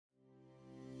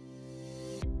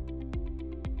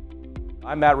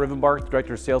I'm Matt Rivenbark,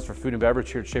 Director of Sales for Food and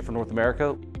Beverage here at SCHAEFER North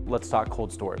America. Let's talk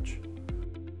cold storage.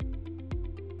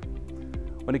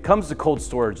 When it comes to cold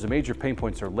storage, the major pain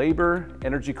points are labor,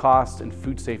 energy costs, and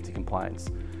food safety compliance.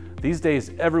 These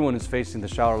days, everyone is facing the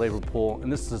shallow labor pool,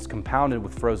 and this is compounded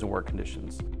with frozen work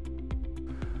conditions.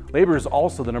 Labor is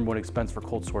also the #1 expense for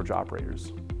cold storage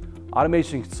operators.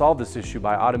 Automation can solve this issue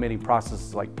by automating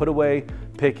processes like put away,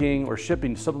 picking, or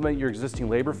shipping to supplement your existing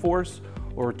labor force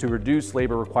or to reduce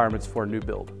labor requirements for a new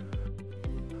build.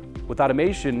 With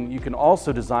automation, you can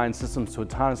also design systems to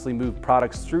autonomously move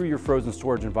products through your frozen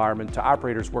storage environment to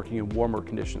operators working in warmer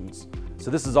conditions.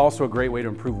 So this is also a great way to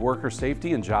improve worker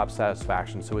safety and job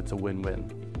satisfaction, so it's a win-win.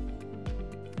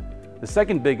 The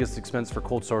second biggest expense for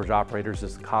cold storage operators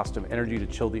is the cost of energy to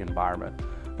chill the environment.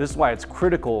 This is why it's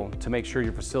critical to make sure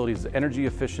your facility is energy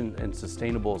efficient and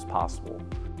sustainable as possible.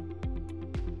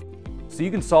 So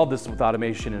you can solve this with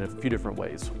automation in a few different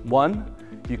ways. One,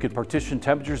 you could partition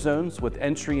temperature zones with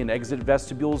entry and exit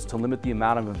vestibules to limit the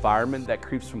amount of environment that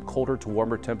creeps from colder to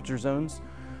warmer temperature zones.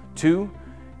 Two,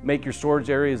 make your storage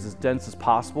areas as dense as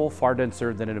possible, far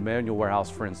denser than in a manual warehouse,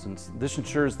 for instance. This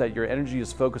ensures that your energy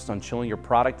is focused on chilling your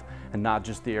product and not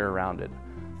just the air around it.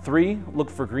 Three, look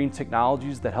for green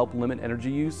technologies that help limit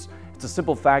energy use. It's a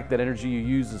simple fact that energy you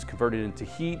use is converted into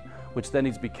heat, which then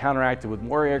needs to be counteracted with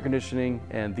more air conditioning,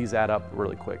 and these add up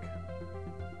really quick.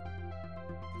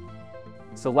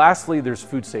 So lastly, there's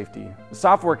food safety. The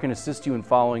software can assist you in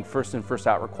following first in, first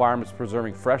out requirements,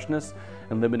 preserving freshness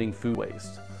and limiting food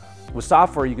waste. With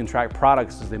software, you can track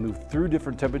products as they move through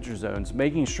different temperature zones,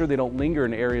 making sure they don't linger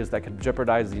in areas that could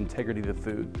jeopardize the integrity of the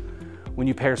food. When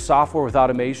you pair software with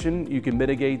automation, you can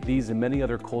mitigate these and many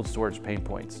other cold storage pain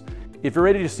points. If you're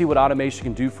ready to see what automation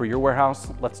can do for your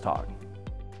warehouse, let's talk.